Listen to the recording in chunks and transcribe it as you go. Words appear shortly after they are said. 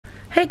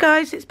Hey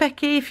guys, it's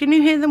Becky. If you're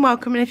new here, then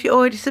welcome, and if you're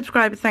already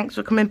subscribed, thanks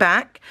for coming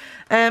back.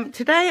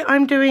 Today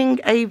I'm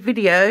doing a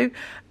video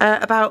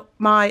about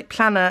my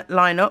planner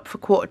lineup for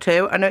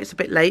Q2. I know it's a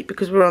bit late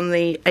because we're on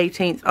the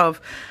 18th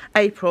of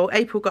April.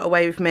 April got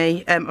away with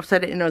me. I've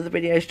said it in other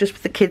videos, just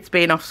with the kids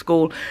being off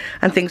school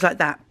and things like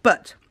that.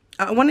 But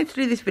I wanted to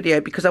do this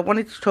video because I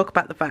wanted to talk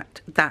about the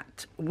fact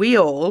that we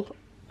all,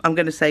 I'm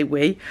going to say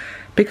we,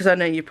 because I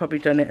know you've probably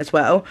done it as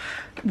well.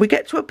 We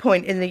get to a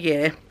point in the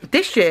year,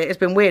 this year has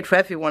been weird for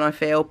everyone, I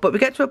feel, but we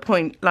get to a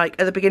point like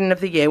at the beginning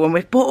of the year when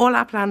we've bought all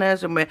our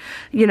planners and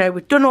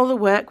we've done all the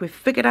work, we've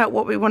figured out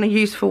what we want to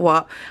use for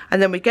what,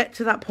 and then we get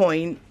to that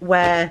point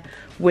where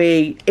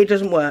it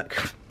doesn't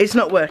work. It's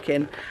not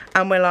working,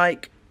 and we're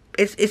like,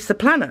 it's the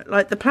planner,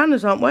 like the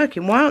planners aren't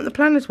working. Why aren't the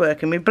planners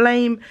working? We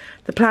blame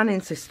the planning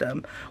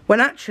system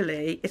when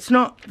actually it's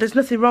not. There's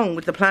nothing wrong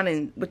with the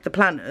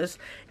planners.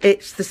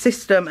 It's the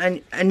system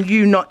and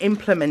you not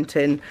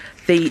implementing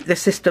the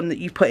system that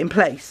you put in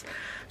place.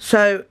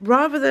 So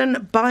rather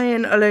than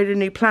buying a load of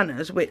new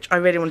planners, which I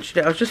really wanted to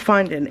do, I was just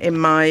finding in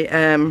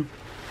my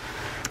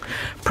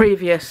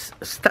previous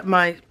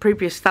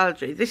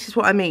strategy, this is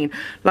what I mean.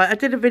 Like, I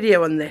did a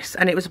video on this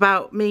and it was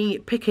about me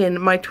picking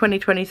my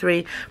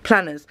 2023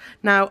 planners.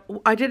 Now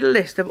I did a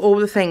list of all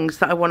the things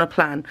that I want to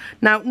plan.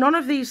 Now none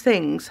of these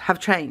things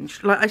have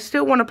changed. Like, I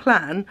still want to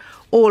plan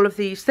all of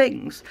these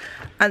things,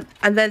 and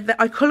then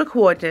I color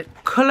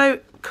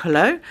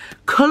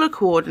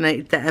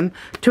coordinated them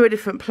to a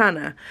different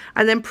planner.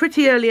 And then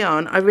pretty early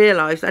on I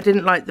realised I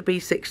didn't like the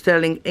B6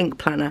 Sterling ink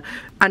planner,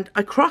 and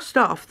I crossed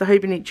off the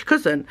Hobonichi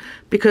Cousin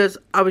because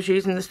I was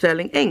using the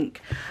Sterling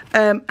ink,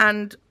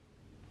 and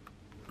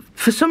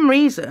for some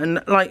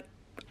reason, like,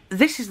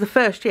 this is the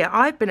first year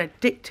I've been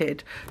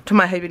addicted to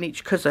my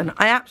Hobonichi Cousin.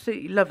 I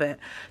absolutely love it.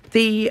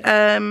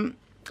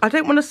 I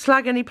don't want to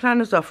slag any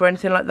planners off or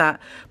anything like that,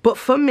 but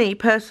for me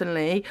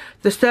personally,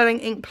 the Sterling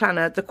ink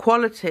planner, the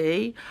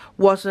quality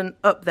wasn't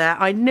up there.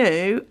 I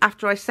knew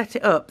after I set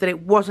it up that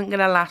it wasn't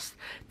going to last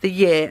the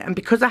year, and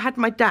because I had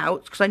my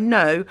doubts, because I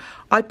know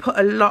I put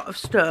a lot of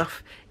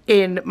stuff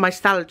in my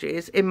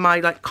Stallages, in my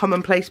like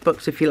commonplace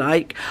books, if you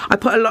like, I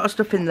put a lot of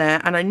stuff in there,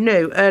 and I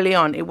knew early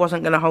on it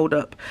wasn't going to hold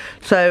up,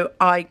 so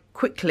I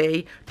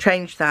quickly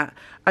changed that.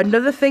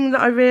 Another thing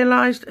that I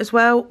realised as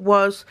well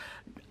was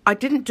I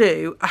didn't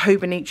do a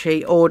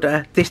Hobonichi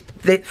order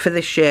for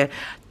this year.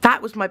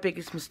 That was my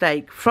biggest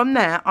mistake. From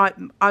there,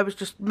 I was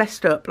just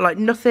messed up. Like,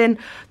 nothing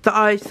that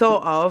I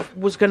thought of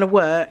was going to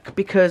work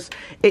because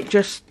it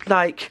just,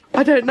 like,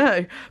 I don't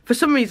know. For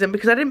some reason,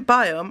 because I didn't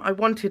buy them, I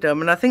wanted them.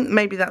 And I think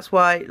maybe that's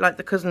why, like,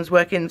 the cousins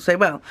work in so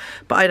well.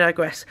 But I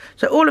digress.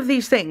 So all of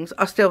these things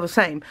are still the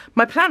same.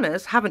 My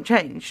planners haven't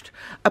changed,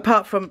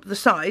 apart from the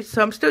size.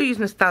 So I'm still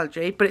using a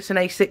Stallagy, but it's an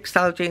A6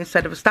 Stallagy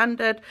instead of a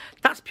standard.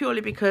 That's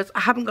purely because I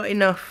haven't got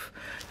enough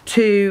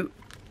to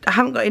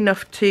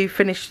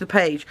finish the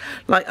page.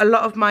 Like, a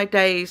lot of my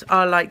days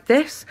are like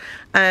this,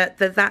 they're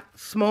that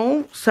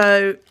small,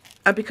 so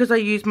because I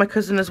use my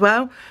cousin as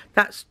well,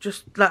 that's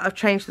just like I've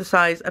changed the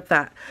size of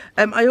that.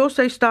 I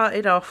also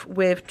started off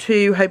with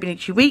 2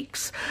 Hobonichi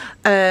weeks,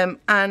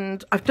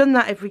 and I've done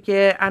that every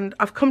year, and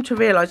I've come to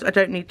realise I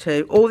don't need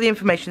to. All the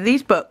information,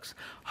 these books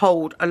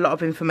hold a lot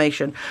of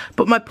information,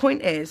 but my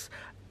point is,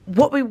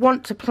 what we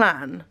want to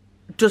plan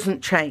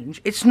doesn't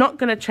change. It's not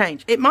going to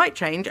change. It might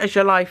change as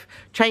your life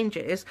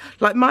changes.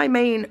 Like, my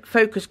main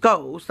focus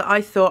goals that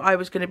I thought I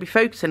was going to be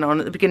focusing on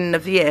at the beginning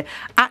of the year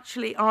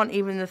actually aren't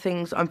even the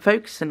things I'm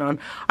focusing on.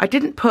 I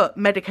didn't put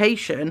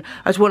medication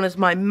as one of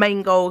my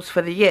main goals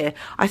for the year.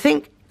 I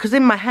think because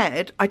in my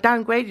head I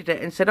downgraded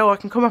it and said, oh, I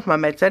can come off my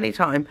meds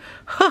anytime.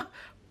 Huh,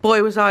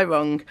 boy was I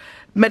wrong.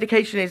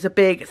 Medication is a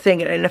big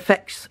thing, and it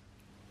affects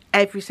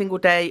every single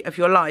day of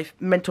your life,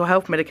 mental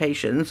health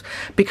medications,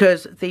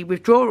 because the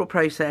withdrawal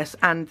process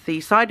and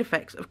the side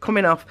effects of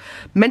coming off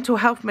mental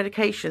health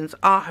medications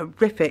are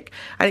horrific.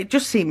 And it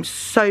just seems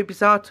so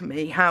bizarre to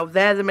me how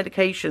they're the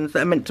medications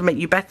that are meant to make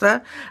you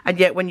better, and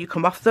yet when you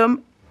come off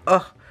them,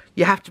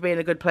 you have to be in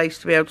a good place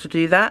to be able to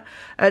do that.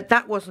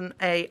 That wasn't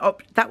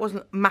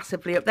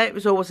massively up there. It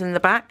was always in the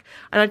back,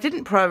 and I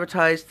didn't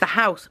prioritise the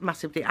house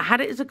massively. I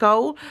had it as a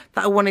goal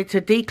that I wanted to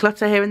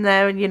declutter here and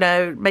there, and, you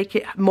know, make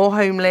it more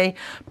homely.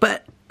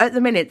 But at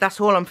the minute,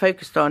 that's all I'm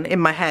focused on in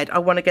my head. I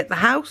want to get the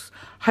house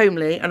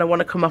homely, and I want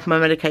to come off my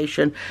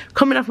medication.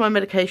 Coming off my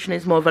medication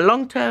is more of a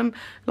long-term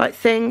like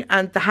thing,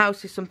 and the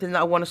house is something that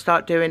I want to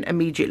start doing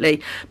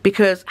immediately,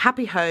 because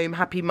happy home,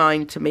 happy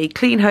mind to me.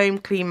 Clean home,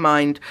 clean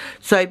mind.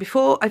 So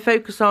before I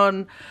focus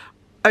on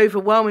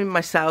overwhelming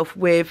myself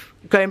with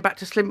going back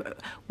to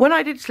when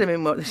I did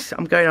Slimming World,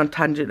 I'm going on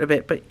tangent a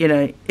bit, but you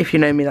know, if you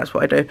know me, that's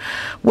what I do.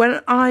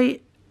 When I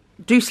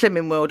do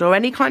Slimming World or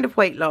any kind of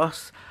weight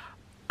loss,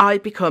 I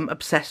become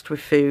obsessed with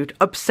food,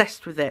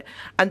 obsessed with it.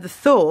 And the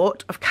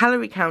thought of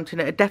calorie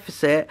counting at a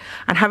deficit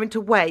and having to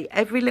weigh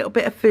every little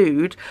bit of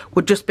food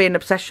would just be an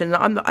obsession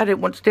that I don't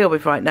want to deal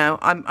with right now.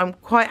 I'm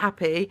quite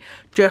happy.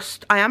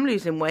 I am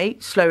losing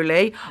weight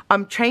slowly.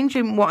 I'm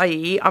changing what I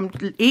eat. I'm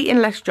eating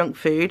less junk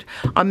food.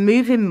 I'm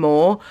moving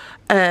more.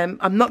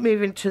 I'm not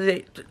moving to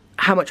the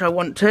how much I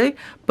want to,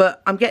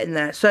 but I'm getting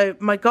there. So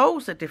my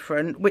goals are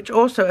different, which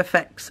also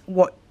affects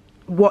what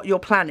you're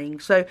planning.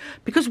 So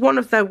because one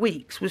of their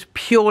weeks was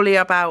purely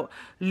about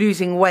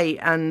losing weight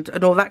and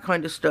all that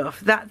kind of stuff,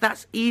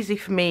 that's easy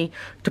for me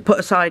to put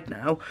aside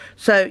now.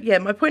 So yeah,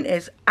 my point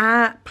is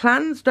our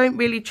plans don't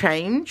really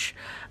change.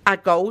 Our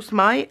goals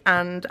might,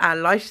 and our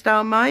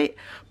lifestyle might,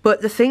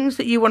 but the things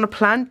that you want to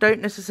plan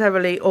don't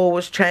necessarily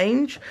always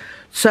change.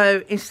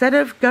 So instead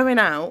of going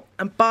out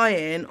and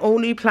buying all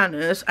new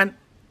planners, and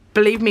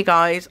believe me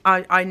guys,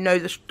 I know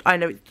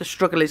the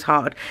struggle is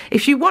hard.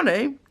 If you want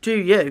to, do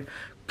you.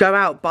 Go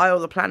out, buy all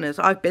the planners.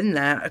 I've been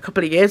there a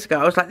couple of years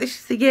ago. I was like, this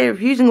is the year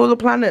of using all the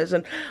planners.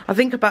 And I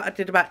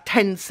did about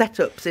 10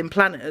 setups in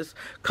planners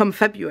come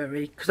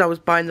February, because I was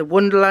buying the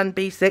Wonderland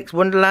B6,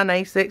 Wonderland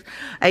A6.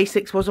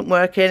 A6 wasn't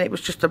working. It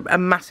was just a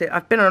massive...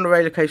 I've been on a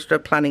roller coaster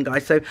of planning,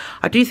 guys. So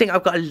I do think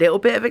I've got a little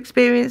bit of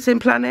experience in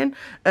planning.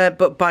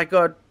 But by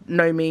God,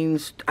 no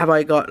means have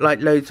I got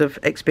like loads of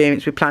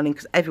experience with planning,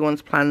 because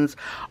everyone's plans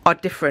are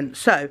different.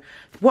 So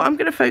what I'm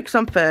going to focus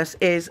on first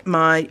is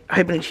my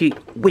Hobonichi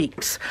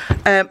weeks.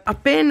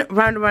 I've been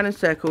round and round in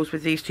circles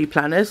with these two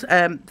planners.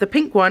 The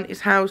pink one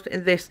is housed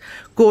in this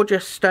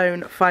gorgeous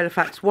stone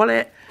Filofax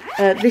wallet.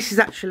 This is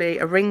actually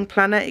a ring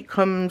planner. It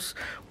comes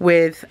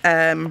with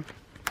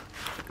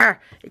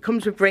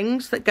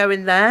rings that go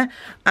in there,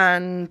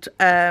 and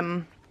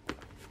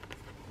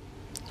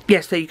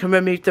yes, so you can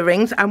remove the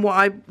rings. And what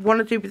I want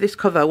to do with this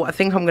cover, what I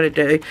think I'm going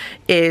to do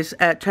is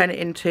turn it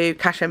into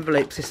cash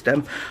envelope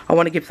system. I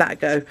want to give that a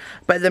go.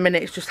 But at the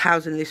minute it's just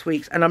housing this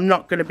week's, and I'm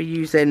not going to be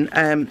using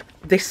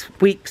this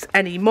week's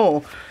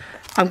anymore.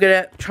 I'm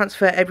going to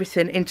transfer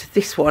everything into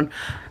this one.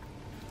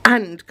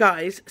 And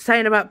guys,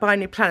 saying about buying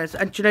new planners,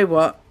 and do you know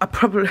what,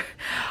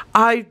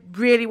 I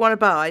really want to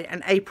buy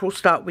an April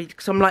start week,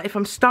 because I'm like, if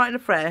I'm starting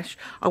afresh,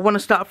 I want to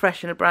start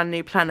afresh in a brand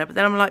new planner. But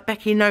then I'm like,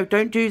 Becky, no,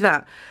 don't do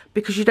that,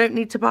 because you don't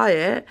need to buy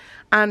it,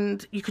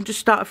 and you can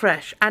just start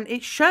afresh. And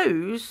it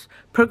shows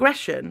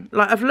progression.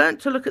 Like, I've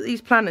learned to look at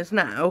these planners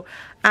now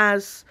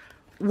as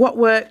what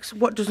works,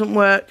 what doesn't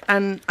work,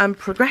 and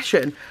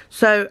progression.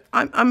 So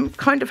I'm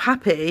kind of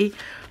happy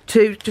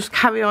to just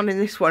carry on in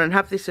this one and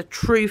have this a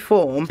true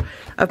form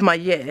of my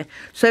year.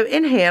 So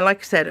in here, like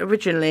I said,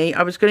 originally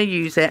I was going to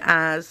use it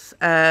as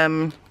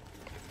a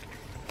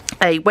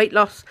weight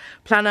loss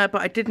planner,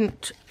 but I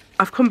didn't.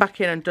 I've come back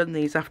in and done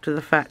these after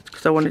the fact,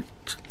 because I wanted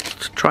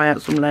to try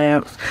out some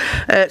layouts.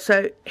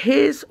 So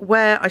here's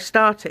where I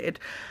started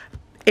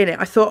in it.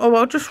 I thought, oh,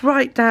 I'll just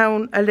write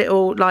down a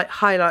little like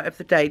highlight of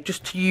the day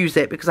just to use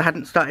it, because I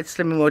hadn't started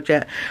Slimming World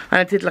yet, and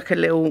I did like a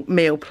little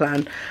meal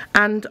plan,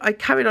 and I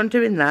carried on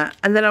doing that.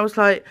 And then I was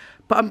like,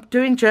 but I'm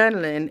doing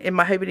journaling in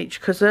my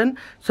Hobonichi cousin,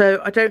 so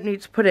I don't need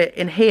to put it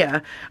in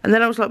here. And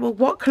then I was like, well,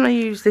 what can I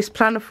use this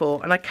planner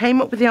for? And I came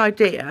up with the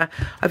idea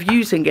of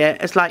using it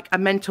as like a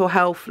mental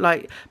health,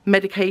 like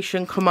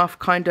medication come off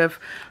kind of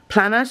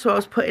planner. So I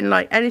was putting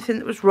like anything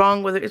that was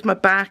wrong, whether it was my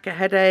back, a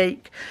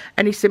headache,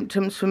 any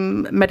symptoms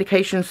from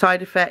medication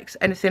side effects,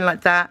 anything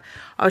like that.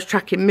 I was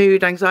tracking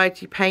mood,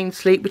 anxiety, pain,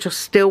 sleep, which I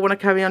still want to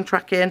carry on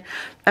tracking.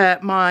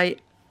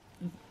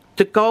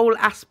 The goal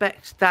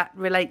aspect that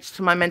relates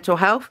to my mental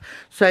health,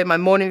 so my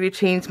morning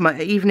routines, my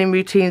evening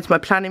routines, my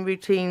planning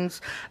routines,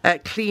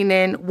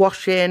 cleaning,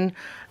 washing,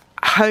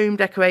 home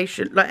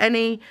decoration, like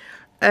any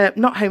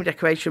not home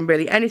decoration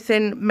really,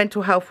 anything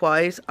mental health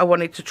wise I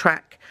wanted to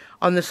track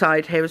on the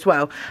side here as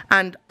well.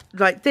 And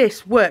like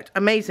this worked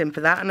amazing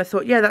for that, and I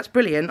thought, yeah, that's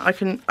brilliant, I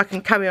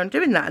can carry on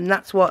doing that, and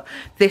that's what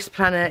this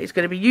planner is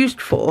going to be used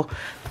for.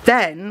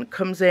 Then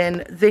comes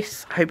in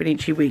this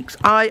Hobonichi Weeks.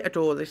 I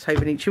adore this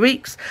Hobonichi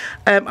Weeks.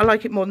 I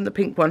like it more than the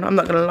pink one, I'm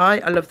not going to lie.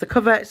 I love the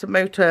cover. It's a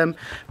Moterm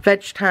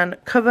veg tan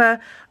cover.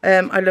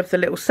 I love the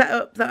little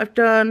setup that I've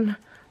done.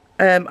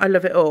 I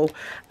love it all,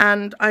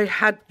 and I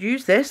had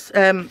used this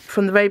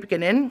from the very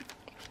beginning.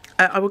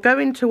 I will go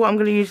into what I'm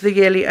going to use the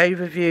yearly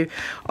overview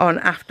on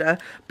after,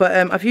 but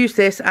I've used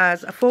this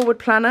as a forward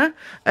planner.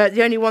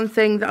 The only one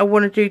thing that I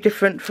want to do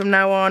different from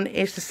now on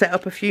is to set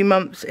up a few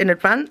months in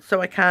advance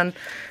so I can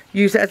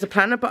use it as a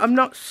planner, but I'm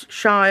not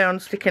shy on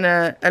sticking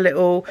a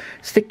little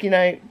sticky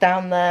note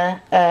down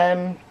there,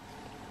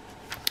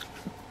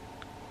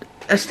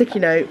 a sticky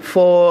note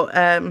for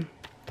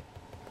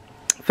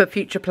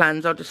future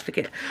plans. I'll just stick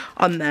it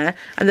on there.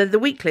 And then the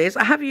weeklies,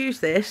 I have used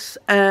this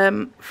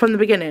from the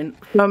beginning,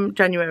 from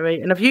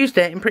January, and I've used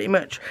it in pretty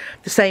much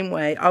the same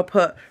way. I'll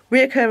put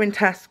reoccurring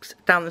tasks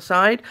down the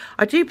side.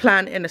 I do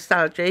plan in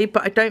Astrology,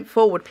 but I don't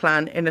forward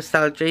plan in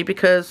Astrology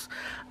because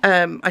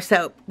I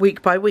set up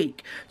week by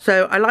week.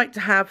 So I like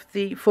to have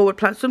the forward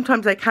plan.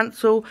 Sometimes I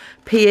cancel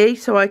PE,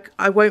 so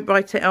I won't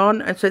write it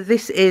on, and so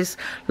this is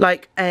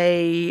like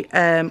a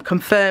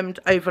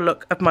confirmed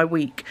overlook of my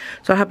week.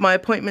 So I have my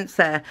appointments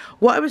there.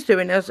 What I was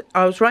doing is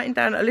I was writing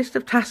down a list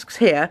of tasks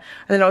here,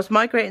 and then I was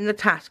migrating the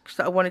tasks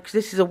that I wanted, because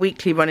this is a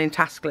weekly running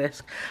task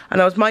list,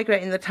 and I was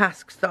migrating the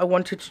tasks that I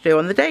wanted to do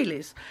on the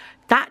dailies.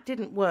 That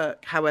didn't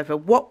work, however.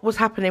 What was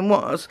happening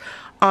was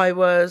I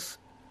was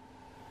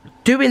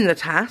doing the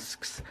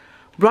tasks,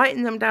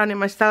 writing them down in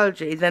my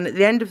Stackry, then at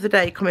the end of the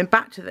day coming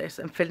back to this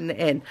and filling it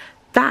in,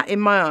 that in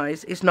my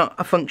eyes is not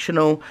a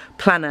functional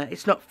planner.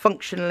 It's not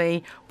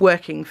functionally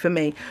working for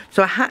me.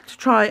 So I had to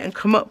try and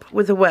come up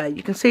with a way.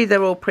 You can see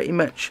they're all pretty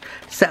much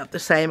set up the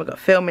same. I've got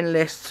filming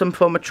lists, some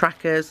form of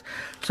trackers,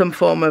 some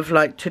form of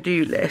like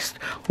to-do list.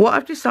 What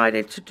I've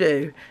decided to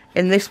do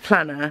in this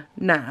planner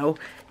now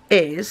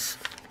is,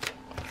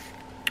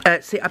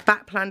 see, I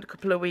back planned a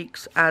couple of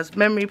weeks as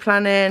memory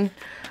planning.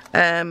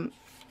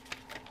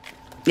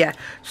 Yeah,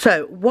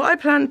 so what I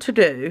plan to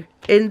do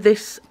in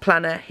this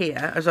planner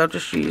here, as I'll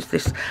just use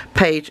this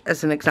page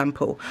as an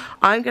example,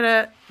 I'm going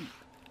to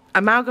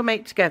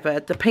amalgamate together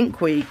the pink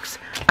weeks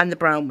and the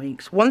brown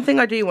weeks. One thing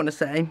I do want to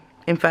say,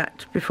 in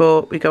fact,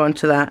 before we go on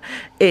to that,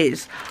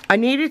 is I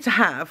needed to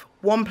have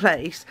one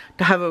place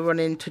to have a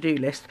running to-do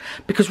list,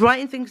 because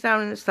writing things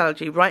down in the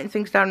Stackry, writing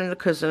things down in the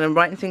cousin, and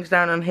writing things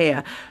down on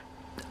here,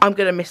 I'm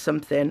going to miss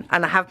something,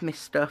 and I have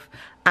missed stuff,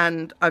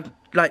 and I've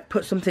like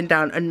put something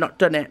down and not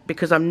done it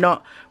because I'm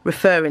not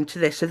referring to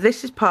this. So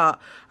this is part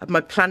of my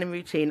planning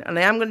routine, and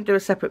I am going to do a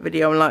separate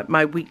video on like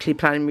my weekly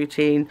planning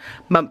routine,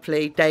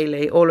 monthly,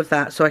 daily, all of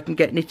that, so I can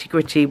get nitty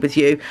gritty with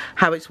you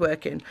how it's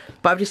working.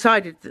 But I've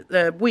decided that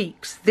the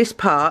weeks, this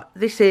part,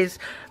 this is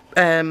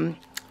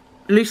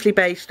loosely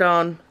based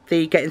on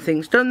the getting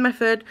things done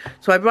method.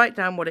 So I write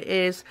down what it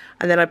is,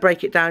 and then I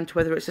break it down to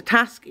whether it's a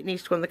task, it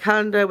needs to go on the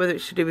calendar, whether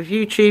it's to do with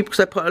YouTube,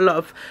 because I put a lot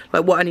of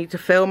like what I need to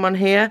film on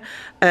here,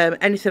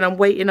 anything I'm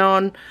waiting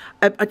on.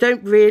 I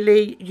don't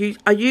really use,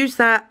 I use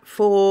that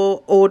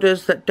for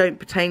orders that don't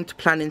pertain to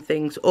planning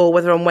things, or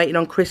whether I'm waiting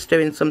on Chris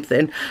doing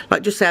something,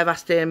 like just say I've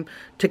asked him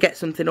to get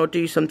something or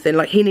do something,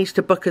 like he needs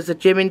to book us a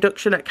gym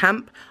induction at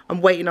camp. I'm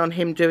waiting on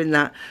him doing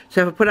that.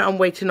 So if I put it on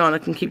waiting on, I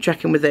can keep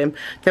checking with him.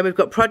 Then we've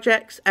got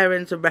projects,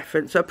 errands, and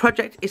reference. So a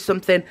project is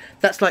something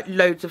that's like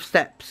loads of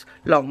steps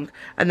long,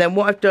 and then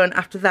what I've done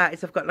after that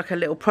is I've got like a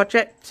little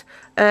project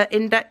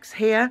index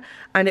here,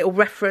 and it'll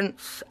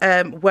reference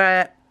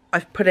where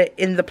I've put it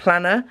in the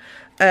planner.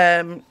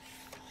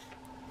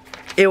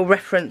 It'll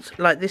reference,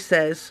 like this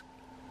says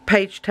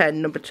page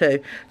 10 number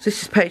 2, so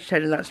this is page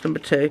 10 and that's number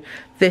 2.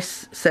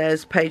 This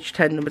says page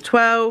 10 number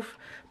 12,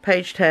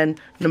 page 10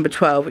 number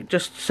 12, it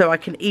just so I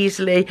can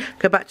easily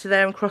go back to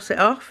there and cross it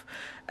off.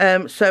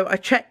 So I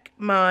check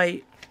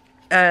my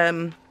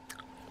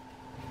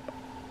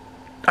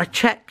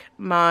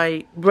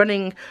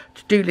running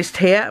to-do list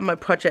here and my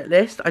project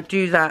list. I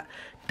do that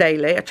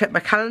daily. I check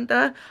my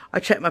calendar, I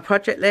check my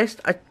project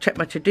list, I check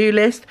my to-do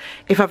list.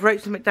 If I've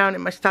wrote something down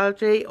in my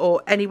Stackry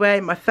or anywhere,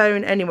 in my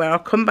phone, anywhere, I'll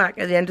come back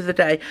at the end of the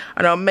day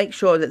and I'll make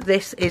sure that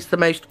this is the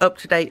most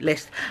up-to-date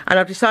list. And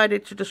I've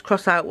decided to just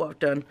cross out what I've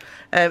done.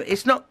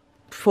 It's not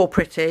for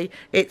pretty,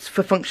 it's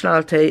for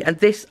functionality, and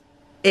this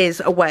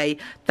is a way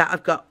that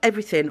I've got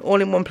everything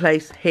all in one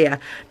place here.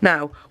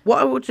 Now what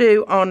I will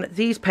do on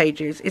these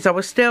pages is I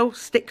will still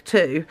stick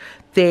to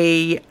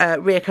the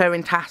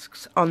reoccurring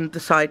tasks on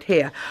the side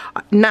here.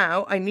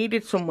 Now I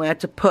needed somewhere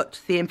to put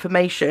the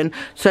information,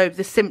 so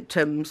the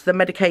symptoms, the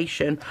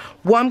medication.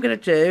 What I'm going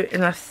to do,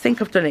 and I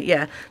think I've done it,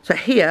 yeah, so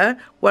here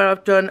where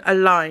I've done a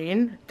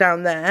line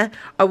down there,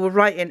 I will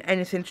write in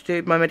anything to do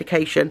with my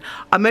medication.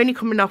 I'm only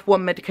coming off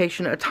one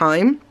medication at a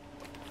time,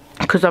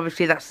 because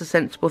obviously that's the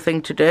sensible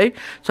thing to do.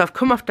 So I've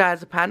come off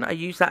diazepam, I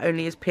use that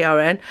only as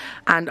PRN,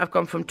 and I've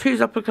gone from 2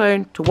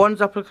 Zopiclone to 1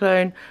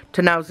 Zopiclone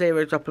to now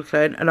 0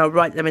 Zopiclone, and I'll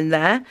write them in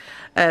there,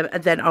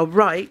 and then I'll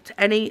write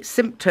any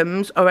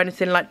symptoms or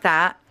anything like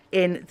that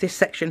in this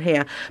section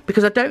here,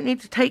 because I don't need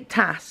to take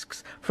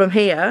tasks from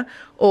here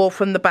or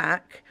from the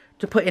back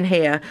to put in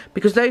here,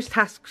 because those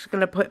tasks are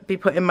going to be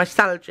put in my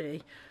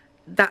Stackry.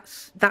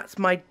 That's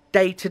my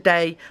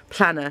day-to-day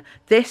planner.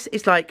 This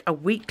is like a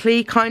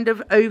weekly kind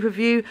of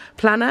overview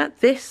planner.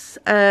 This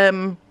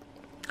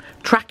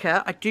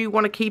tracker I do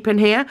want to keep in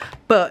here,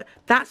 but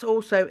that's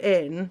also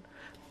in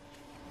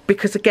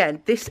because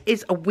again this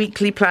is a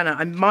weekly planner.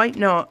 I might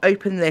not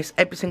open this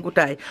every single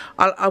day.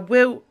 I'll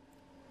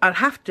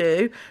have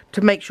to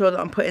make sure that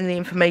I'm putting the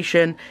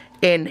information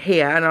in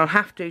here, and I'll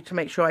have to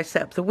make sure I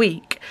set up the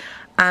week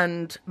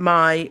and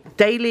my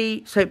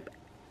daily, so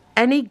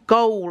any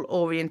goal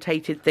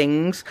orientated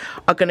things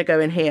are going to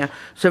go in here.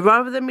 So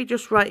rather than me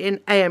just writing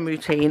AM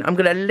routine, I'm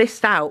going to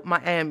list out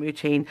my AM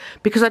routine,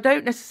 because I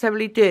don't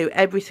necessarily do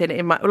everything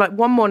in my, like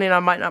one morning I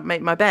might not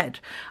make my bed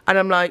and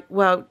I'm like,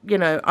 well, you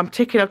know, I'm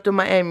ticking I've done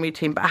my AM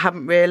routine, but I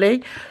haven't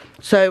really.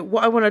 So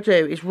what I want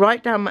to do is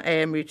write down my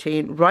AM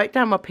routine, write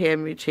down my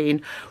PM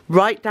routine,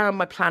 write down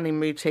my planning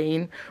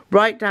routine,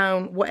 write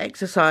down what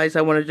exercise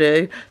I want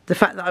to do, the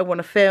fact that I want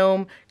to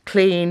film,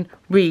 clean,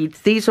 read.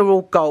 These are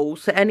all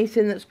goals. So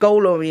anything that's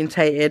goal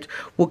orientated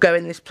will go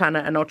in this planner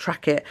and I'll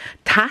track it.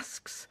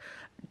 Tasks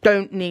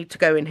don't need to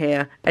go in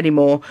here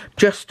anymore,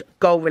 just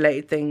goal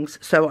related things.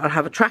 So I'll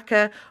have a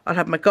tracker, I'll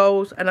have my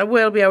goals, and I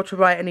will be able to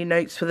write any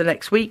notes for the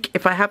next week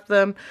if I have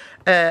them.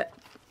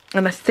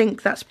 And I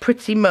think that's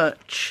pretty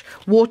much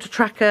water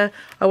tracker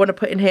I want to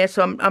put in here.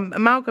 So I'm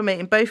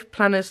amalgamating both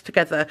planners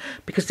together,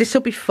 because this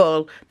will be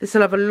full. This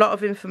will have a lot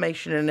of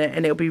information in it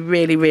and it'll be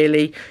really,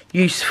 really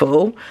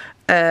useful.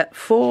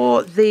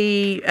 for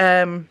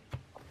the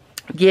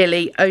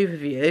yearly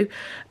overview,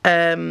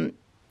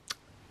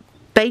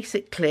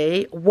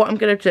 basically what I'm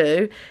going to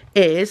do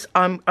is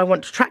I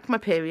want to track my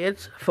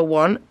periods for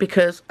one,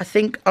 because I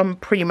think I'm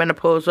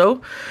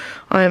premenopausal.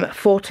 I'm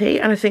 40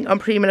 and I think I'm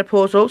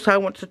premenopausal, so I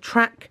want to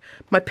track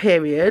my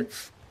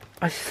periods.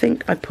 I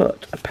think I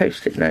put a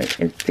post-it note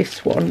in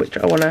this one, which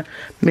I want to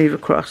move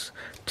across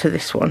to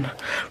this one.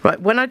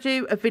 Right, when I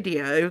do a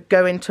video,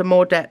 go into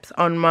more depth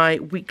on my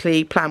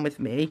weekly plan with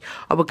me,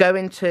 I will go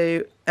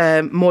into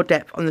more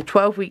depth on the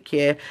 12-week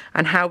year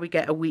and how we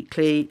get a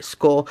weekly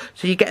score.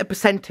 So you get a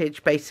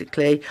percentage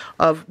basically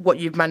of what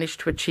you've managed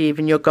to achieve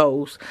in your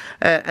goals,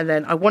 and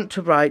then I want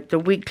to write the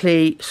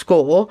weekly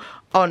score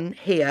on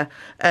here.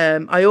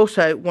 I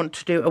also want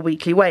to do a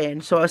weekly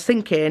weigh-in, so I was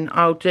thinking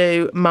I'll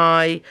do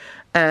my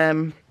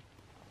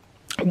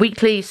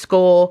weekly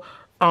score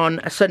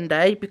on a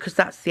Sunday, because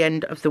that's the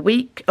end of the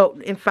week. Oh,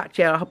 in fact,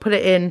 yeah, I'll put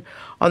it in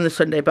on the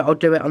Sunday, but I'll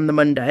do it on the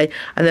Monday,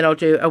 and then I'll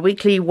do a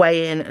weekly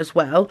weigh-in as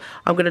well.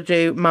 I'm going to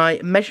do my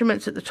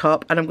measurements at the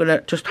top, and I'm going to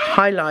just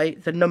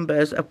highlight the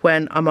numbers of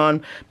when I'm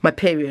on my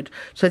period.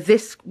 So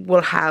this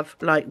will have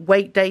like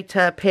weight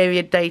data,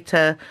 period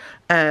data,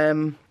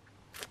 and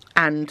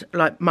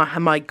like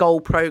my goal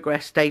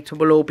progress data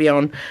will all be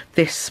on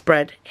this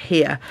spread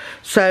here.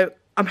 So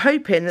I'm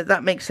hoping that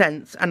that makes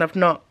sense, and I've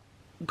not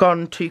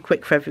gone too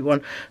quick for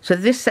everyone. So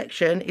this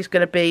section is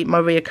going to be my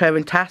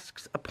reoccurring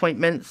tasks,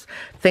 appointments,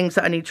 things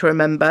that I need to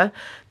remember.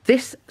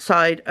 This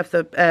side of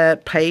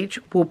the page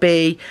will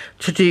be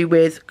to do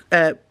with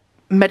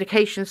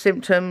medication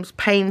symptoms,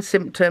 pain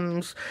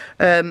symptoms,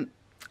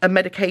 a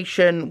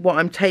medication, what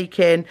I'm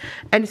taking,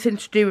 anything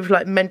to do with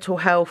like mental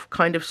health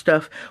kind of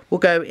stuff will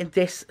go in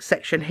this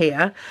section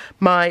here.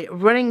 My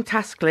running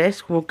task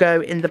list will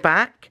go in the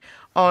back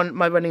on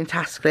my running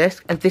task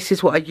list, and this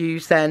is what I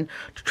use then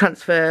to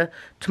transfer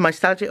to my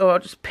strategy, or I'll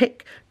just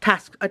pick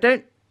tasks. I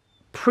don't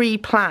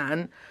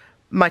pre-plan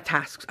my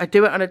tasks. I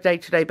do it on a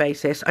day-to-day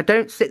basis. I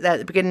don't sit there at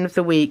the beginning of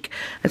the week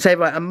and say,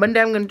 right, on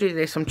Monday I'm going to do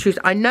this, on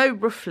Tuesday. I know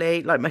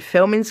roughly like my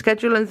filming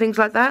schedule and things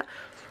like that,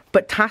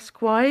 but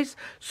task-wise,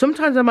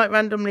 sometimes I might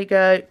randomly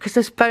go, because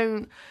there's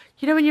phone,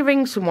 you know when you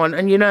ring someone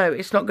and you know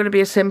it's not going to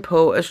be as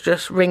simple as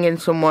just ringing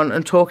someone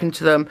and talking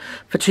to them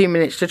for 2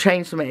 minutes to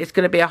change something. It's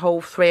going to be a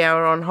whole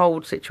 3-hour on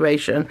hold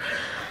situation.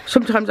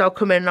 Sometimes I'll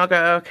come in and I'll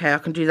go, okay, I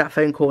can do that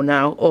phone call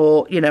now,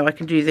 or, you know, I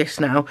can do this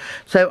now.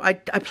 So I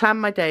plan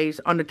my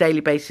days on a daily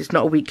basis,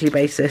 not a weekly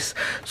basis.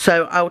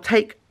 So I'll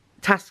take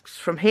tasks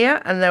from here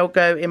and they'll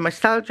go in my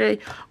strategy,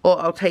 or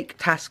I'll take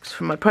tasks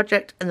from my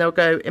project and they'll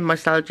go in my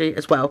strategy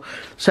as well.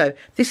 So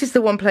this is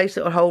the one place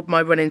that will hold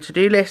my running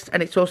to-do list,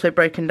 and it's also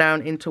broken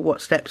down into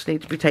what steps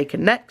need to be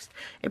taken next.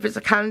 If it's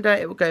a calendar,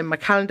 it will go in my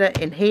calendar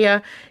in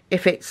here.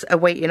 If it's a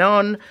waiting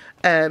on,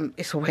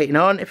 it's a waiting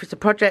on. If it's a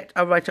project,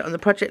 I'll write it on the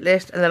project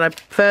list, and then I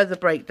further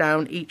break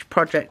down each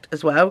project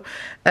as well.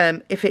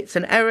 If it's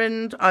an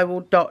errand, I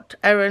will dot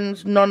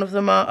errands. None of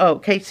them are, oh,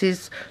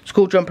 Casey's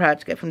school jumper I had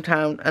to get from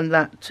town, and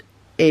that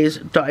is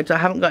dotted. So I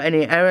haven't got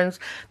any errands.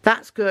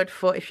 That's good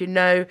for if you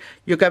know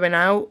you're going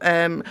out.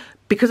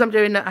 Because I'm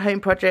doing that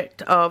home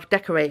project of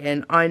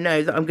decorating, I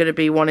know that I'm going to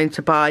be wanting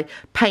to buy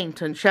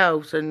paint and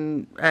shelves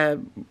and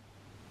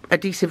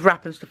adhesive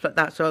wrap and stuff like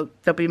that, so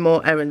there'll be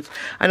more errands,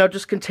 and I'll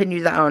just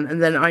continue that on,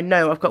 and then I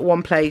know I've got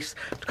one place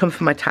to come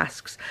for my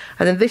tasks.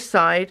 And then this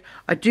side,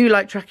 I do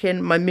like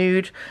tracking my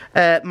mood,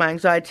 my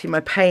anxiety,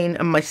 my pain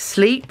and my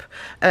sleep.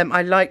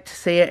 I like to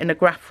see it in a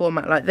graph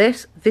format like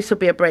this. This will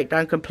be a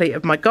breakdown complete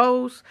of my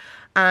goals,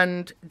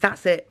 and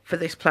that's it for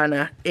this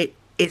planner.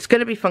 It's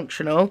going to be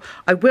functional.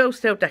 I will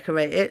still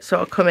decorate it, so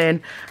I'll come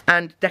in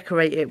and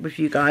decorate it with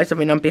you guys. I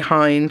mean, I'm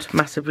behind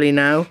massively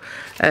now.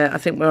 I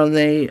think we're on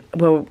the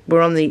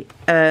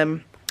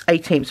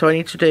 18th,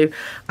 so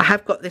I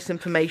have got this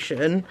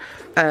information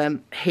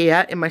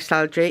here in my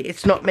strategy.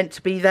 It's not meant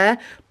to be there,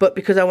 but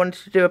because I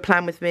wanted to do a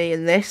plan with me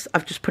in this,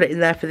 I've just put it in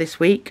there for this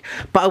week.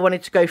 But I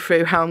wanted to go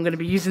through how I'm going to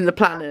be using the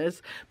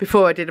planners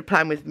before I did a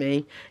plan with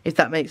me, if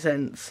that makes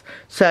sense.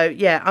 So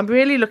yeah, I'm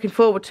really looking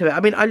forward to it. I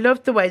mean, I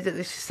love the way that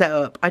this is set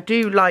up. I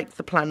do like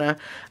the planner,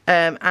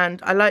 and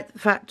I like the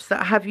fact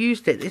that I have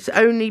used it. It's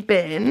only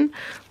been,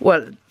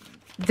 well,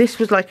 this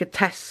was like a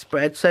test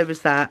spread, so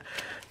was that.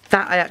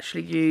 That I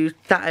actually used,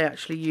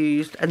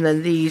 and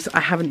then these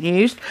I haven't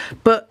used,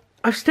 but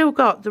I've still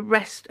got the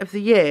rest of the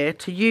year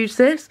to use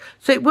this,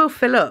 so it will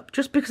fill up.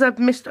 Just because I've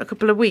missed a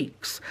couple of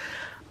weeks,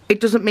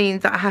 it doesn't mean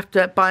that I have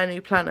to buy a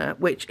new planner,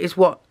 which is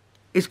what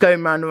is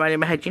going round and round in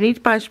my head. You need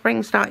to buy a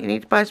spring start, you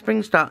need to buy a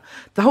spring start.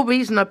 The whole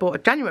reason I bought a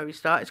January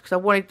start is because I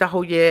wanted the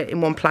whole year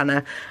in one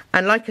planner,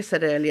 and like I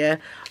said earlier,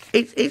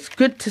 it's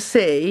good to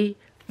see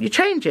your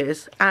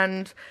changes,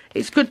 and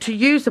it's good to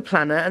use the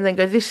planner and then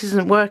go, this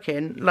isn't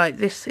working, like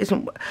this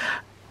isn't,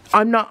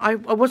 I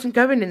wasn't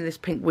going in this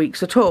pink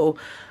weeks at all,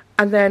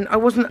 and then I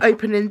wasn't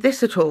opening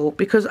this at all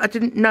because I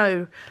didn't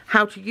know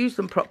how to use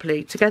them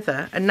properly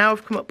together. And now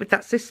I've come up with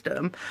that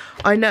system,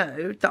 I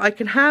know that I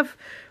can have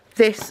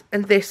this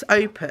and this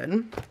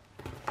open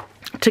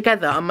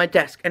together on my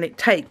desk, and it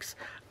takes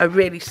a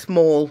really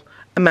small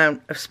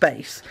amount of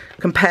space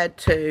compared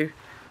to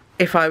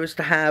if I was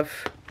to have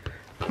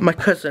my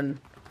cousin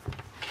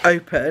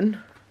open.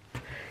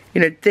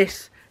 You know,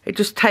 this, it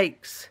just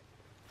takes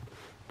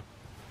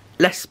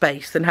less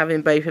space than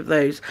having both of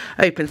those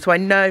open. So I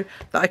know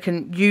that I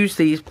can use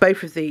these,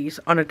 both of these,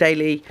 on a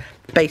daily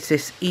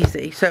basis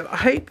easy. So I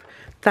hope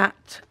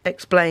that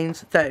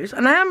explains those.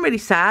 And I am really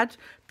sad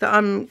that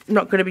I'm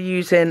not going to be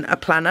using a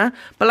planner,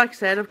 but like I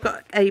said, I've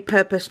got a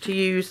purpose to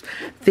use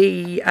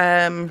the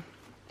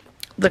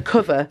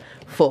cover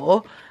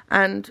for,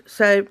 and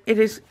so it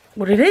is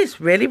what it is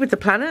really with the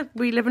planner.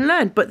 We live and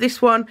learn. But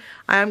this one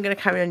I am going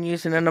to carry on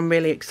using, and I'm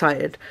really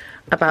excited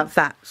about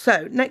that.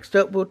 So next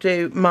up we'll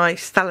do my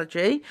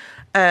Stackry.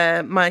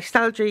 My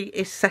Stackry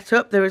is set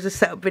up. There is a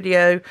setup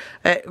video,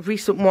 a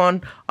recent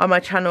one on my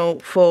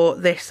channel for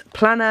this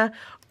planner.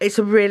 It's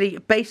a really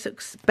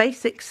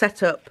basic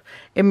setup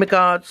in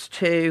regards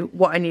to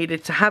what I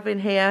needed to have in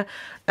here.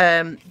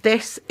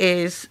 This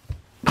is,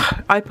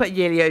 I put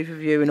yearly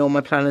overview in all my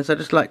planners. I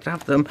just like to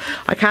have them.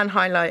 I can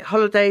highlight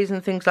holidays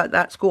and things like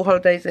that, school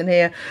holidays in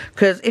here,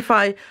 because if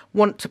I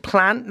want to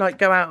plan, like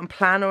go out and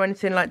plan or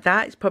anything like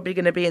that, it's probably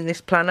going to be in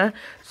this planner.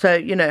 So,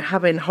 you know,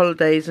 having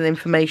holidays and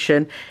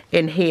information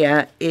in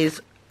here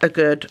is a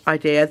good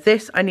idea.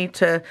 This, I need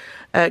to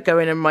go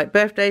in and write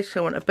birthdays, so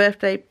I want a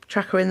birthday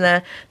tracker in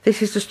there.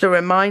 This is just a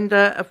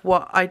reminder of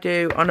what I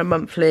do on a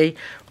monthly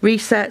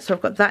reset, so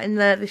I've got that in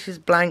there. This is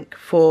blank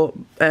for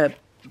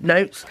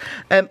notes.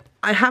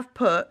 I have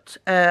put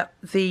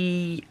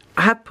the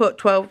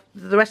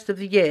rest of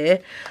the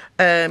year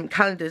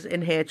calendars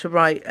in here to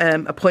write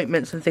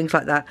appointments and things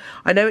like that.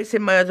 I know it's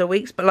in my other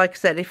weeks, but like I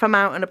said, if I'm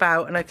out and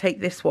about and I take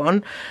this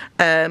one,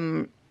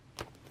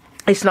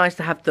 it's nice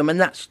to have them, and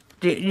that's,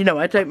 you know,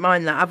 I don't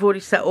mind that. I've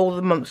already set all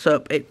the months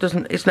up.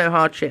 It's no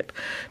hardship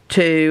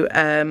to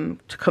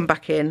come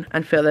back in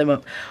and fill them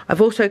up.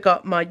 I've also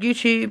got my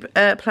YouTube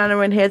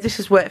planner in here. This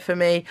has worked for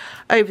me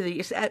over the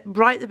years.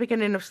 Right at the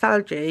beginning of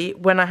Stackry,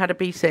 when I had a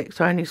B6,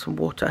 so I need some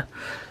water.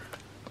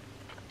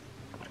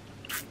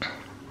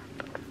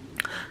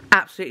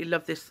 Absolutely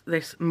love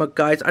this mug,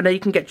 guys. I know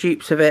you can get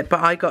dupes of it, but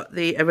I got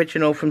the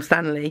original from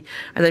Stanley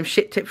and then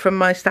shipped it from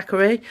my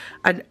Stackry,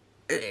 and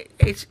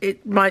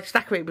my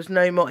Stackry was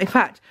no more. In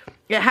fact,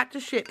 it had to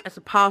ship as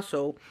a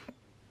parcel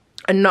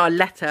and not a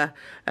letter,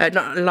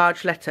 not a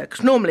large letter,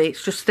 because normally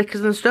it's just stickers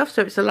and stuff,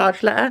 so it's a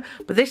large letter,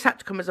 but this had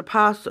to come as a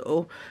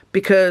parcel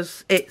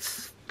because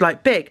it's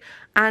like big,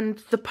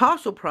 and the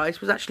parcel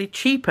price was actually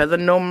cheaper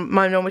than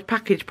my normal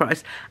package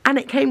price, and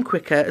it came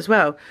quicker as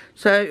well.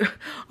 So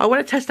I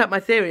want to test out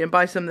my theory and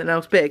buy something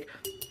else big,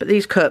 but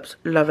these cups,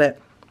 love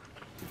it,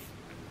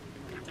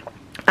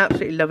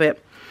 absolutely love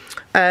it.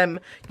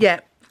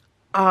 Yeah,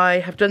 I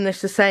have done this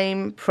the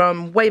same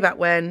from way back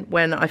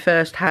when I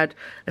first had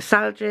a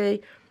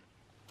Stackry.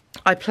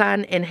 I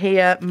plan in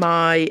here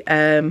my,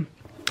 in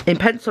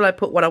pencil I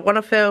put what I want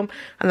to film,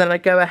 and then I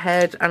go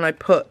ahead and I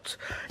put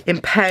in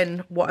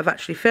pen what I've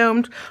actually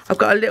filmed. I've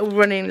got a little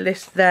running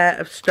list there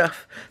of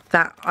stuff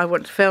that I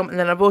want to film, and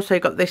then I've also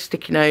got this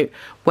sticky note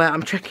where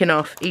I'm checking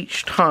off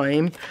each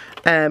time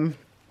I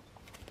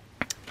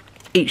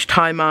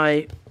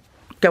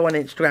go on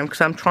Instagram,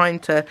 because I'm trying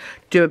to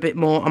do a bit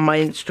more on my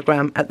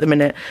Instagram at the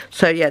minute.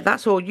 So yeah,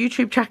 that's all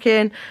YouTube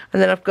check-in,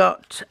 and then I've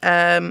got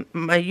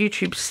my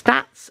YouTube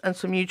stats and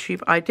some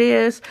YouTube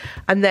ideas,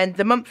 and then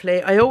the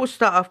monthly, I always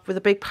start off with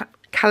a big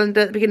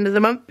calendar at the beginning of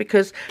the month,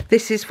 because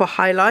this is for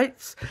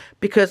highlights,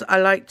 because I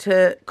like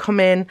to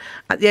come in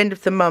at the end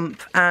of the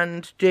month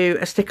and do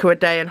a sticker a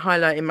day and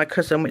highlighting my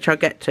cousin, which I'll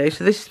get to.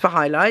 So this is for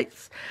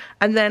highlights,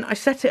 and then I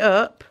set it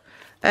up.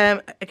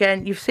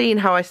 Again, you've seen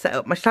how I set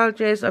up my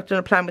Stackries. I've done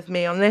a plan with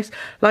me on this.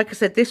 Like I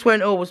said, this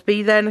won't always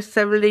be there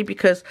necessarily,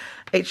 because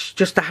it's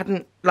just I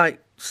hadn't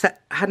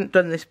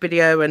done this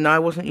video and I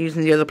wasn't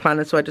using the other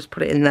planner, so I just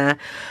put it in there.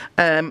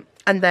 And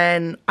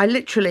then I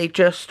literally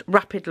just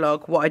rapid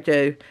log what I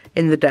do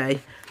in the day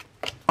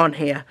on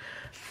here,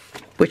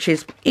 which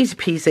is easy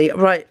peasy.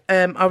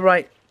 I'll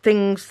write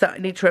things that I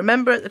need to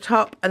remember at the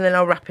top, and then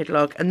I'll rapid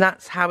log, and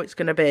that's how it's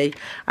going to be.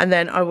 And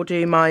then I will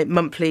do my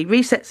monthly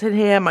resets in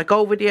here, my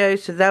goal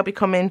videos, so they'll be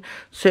coming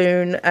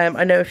soon.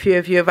 I know a few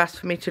of you have asked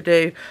for me to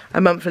do a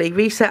monthly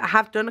reset. I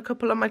have done a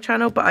couple on my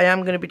channel, but I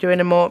am going to be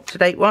doing a more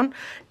up-to-date one.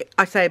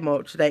 I say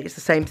more up-to-date, it's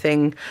the same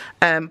thing.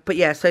 But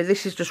yeah, so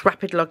this is just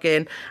rapid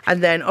login,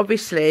 and then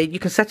obviously you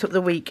can set up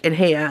the week in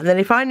here, and then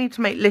if I need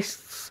to make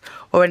lists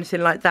or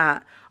anything like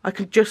that, I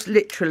could just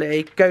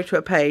literally go to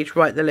a page,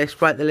 write the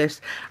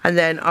list, and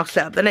then I'll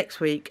set up the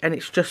next week. And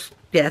it's just,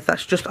 yeah,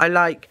 that's just, I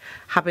like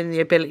having the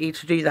ability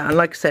to do that. And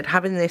like I said,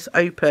 having this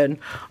open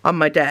on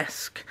my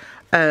desk,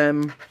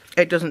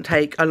 it doesn't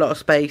take a lot of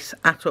space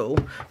at all.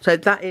 So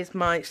that is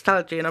my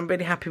Stackry, and I'm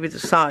really happy with the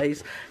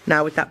size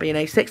now, with that being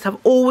A6. I've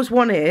always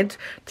wanted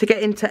to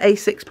get into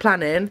A6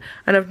 planning,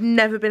 and I've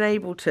never been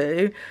able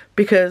to,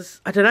 because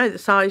I don't know, the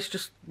size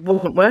just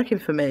wasn't working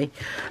for me.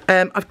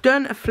 I've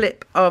done a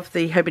flip of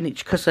the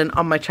Hobonichi cousin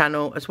on my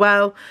channel as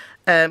well.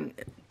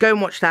 go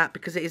and watch that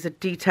because it is a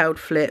detailed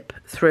flip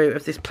through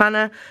of this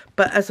planner.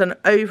 But as an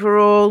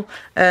overall,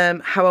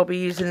 how I'll be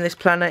using this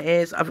planner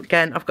is, I've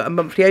got a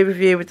monthly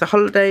overview with the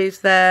holidays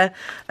there.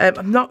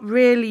 I'm not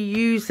really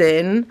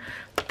using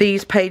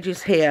these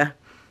pages here,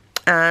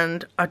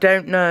 and I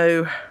don't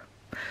know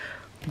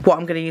what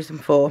I'm going to use them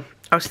for.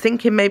 I was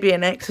thinking maybe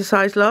an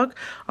exercise log.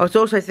 I was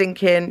also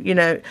thinking, you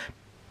know,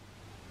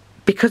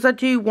 because I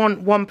do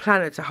want one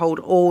planner to hold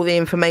all the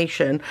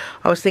information,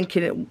 I was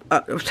thinking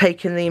of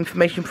taking the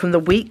information from the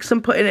weeks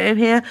and putting it in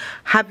here.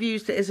 Have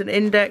used it as an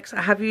index.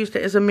 I have used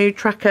it as a mood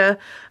tracker.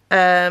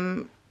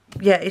 Yeah,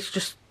 it's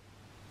just,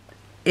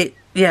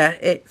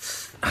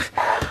 it's,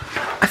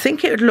 I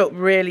think it would look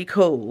really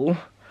cool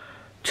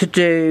to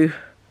do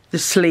the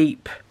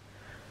sleep,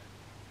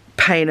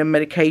 pain and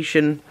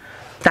medication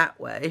that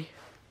way.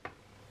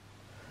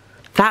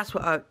 That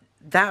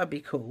would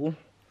be cool.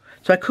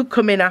 So I could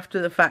come in after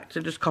the fact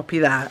and just copy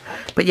that.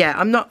 But yeah,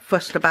 I'm not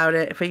fussed about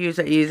it. If I use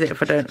it, I use it.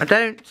 If I don't, I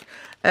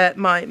don't.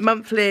 My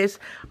monthlies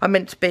are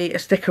meant to be a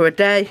sticker a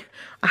day.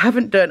 I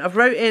haven't done, I've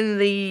wrote in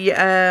the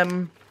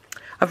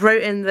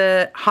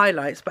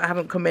highlights, but I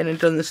haven't come in and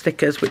done the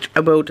stickers, which I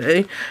will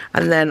do.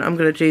 And then I'm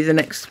going to do the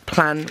next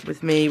plan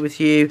with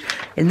you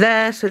in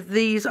there. So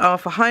these are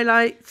for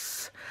highlights.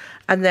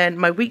 And then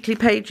my weekly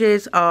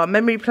pages are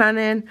memory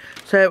planning.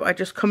 So I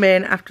just come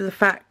in after the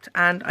fact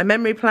and I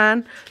memory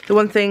plan. The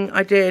one thing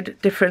I did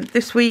different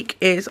this week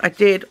is I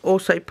did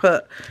also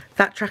put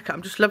that tracker.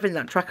 I'm just loving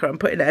that tracker. I'm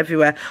putting it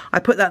everywhere. I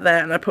put that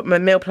there and I put my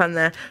meal plan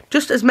there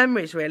just as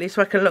memories really,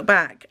 so I can look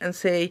back and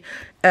see.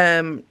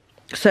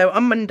 So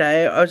on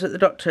Monday I was at the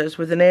doctor's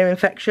with an ear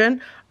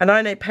infection, and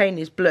I know pain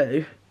is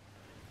blue.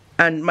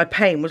 And my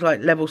pain was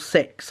like level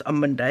 6 on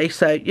Monday.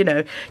 So, you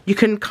know, you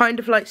can kind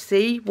of like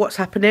see what's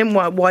happening,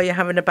 why you're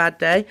having a bad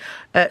day.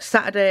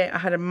 Saturday, I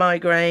had a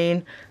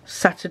migraine.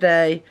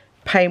 Saturday,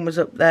 pain was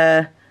up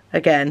there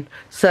again.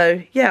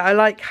 So, yeah, I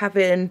like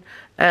having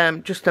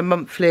just a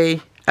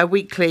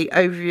weekly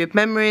overview of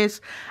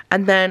memories.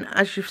 And then,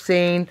 as you've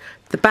seen,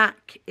 the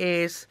back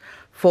is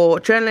for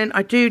journaling.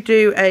 I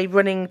do a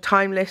running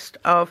time list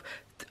of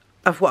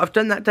what I've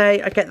done that day.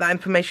 I get that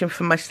information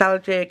from my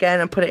Stackry again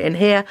and put it in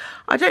here.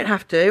 I don't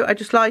have to, I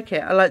just like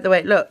it. I like the way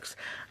it looks.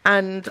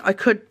 And I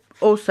could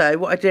also,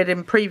 what I did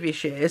in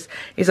previous years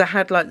is I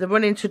had like the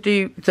running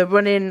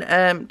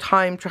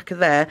time tracker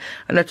there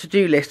and a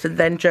to-do list and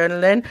then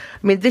journaling.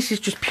 I mean, this is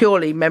just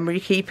purely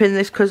memory keeping,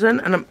 this cousin,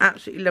 and I'm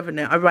absolutely loving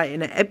it. I write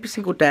in it every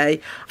single day.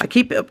 I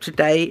keep it up to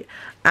date.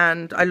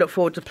 And I look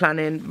forward to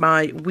planning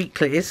my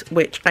weeklies,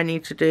 which I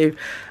need to do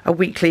a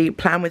weekly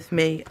plan with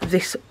me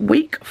this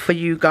week for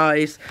you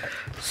guys.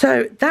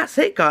 So that's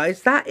it,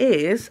 guys. That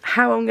is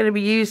how I'm going to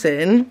be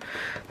using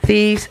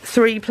these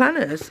 3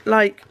 planners.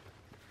 Like,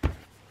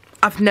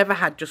 I've never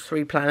had just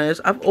 3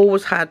 planners. I've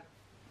always had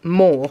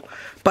more,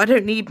 but I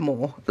don't need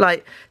more.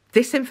 Like,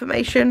 this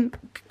information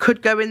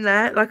could go in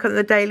there, like on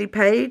the daily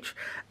page.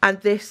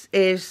 And this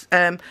is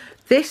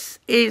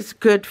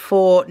good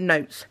for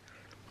notes.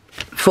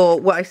 For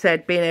what I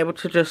said, being able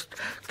to just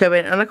go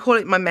in, and I call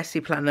it my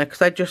messy planner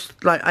because I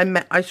just like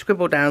I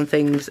scribble down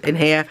things in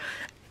here,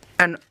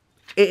 and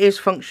it is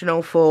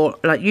functional for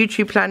like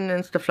YouTube planning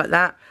and stuff like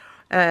that.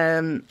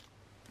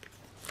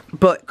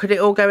 But could it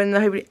all go in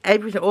the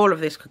everything? All of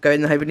this could go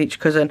in the Hobonichi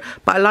cousin,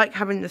 but I like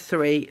having the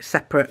 3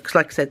 separate because,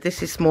 like I said,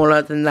 this is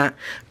smaller than that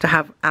to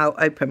have out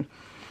open.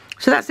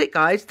 So that's it,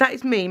 guys. That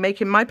is me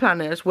making my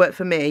planners work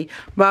for me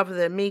rather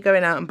than me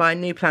going out and buying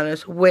new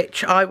planners,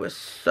 which I was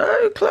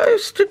so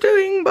close to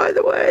doing, by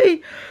the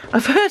way.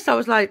 At first I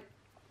was like,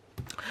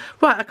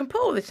 right, I can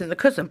put all this in the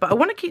cousin, but I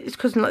want to keep this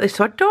cousin like this,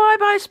 so do I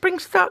buy a spring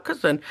start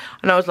cousin?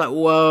 And I was like,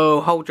 whoa,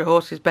 hold your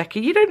horses,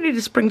 Becky. You don't need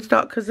a spring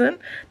start cousin.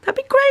 That'd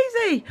be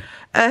crazy.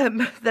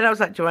 Then I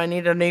was like, do I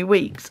need a new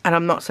weeks? And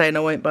I'm not saying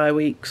I won't buy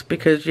weeks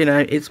because, you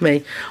know, it's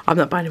me. I'm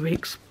not buying a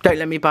weeks. Don't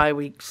let me buy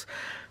weeks.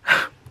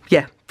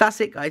 Yeah, that's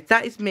it, guys.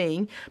 That is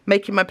me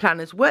making my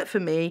planners work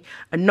for me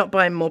and not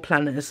buying more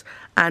planners.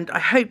 And I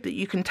hope that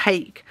you can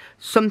take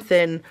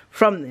something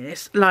from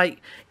this.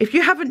 Like, if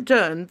you haven't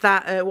done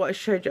that, what I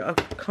showed you, I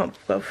can't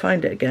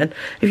find it again.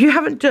 If you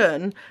haven't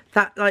done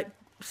that, like,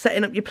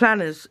 setting up your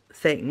planners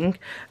thing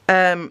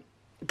that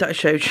I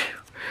showed you,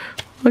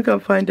 I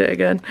can't find it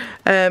again,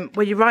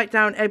 where you write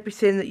down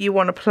everything that you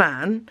want to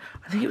plan.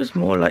 I think it was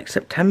more like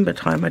September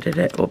time I did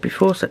it, or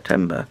before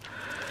September.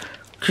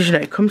 Because, you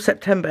know, come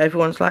September,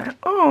 everyone's like,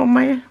 oh,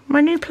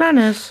 my new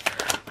planners.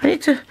 I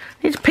need to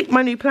pick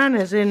my new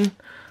planners in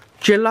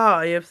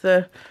July of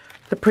the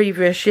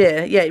previous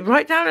year. Yeah,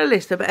 write down a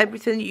list of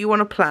everything that you want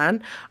to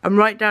plan and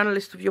write down a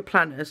list of your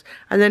planners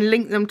and then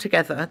link them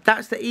together.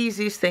 That's the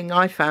easiest thing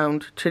I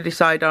found to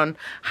decide on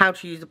how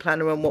to use the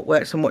planner and what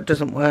works and what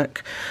doesn't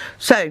work.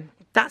 So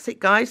that's it,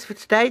 guys, for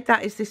today.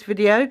 That is this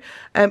video.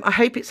 I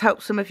hope it's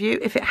helped some of you.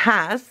 If it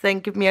has, then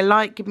give me a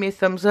like, give me a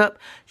thumbs up,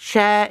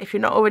 share. If you're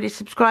not already a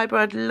subscriber,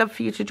 I'd love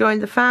for you to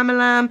join the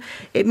family.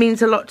 It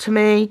means a lot to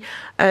me.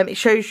 It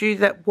shows you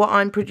that what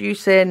I'm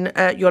producing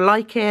you're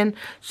liking.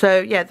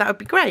 So yeah, that would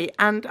be great.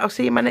 And I'll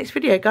see you in my next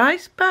video,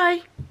 guys.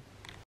 Bye.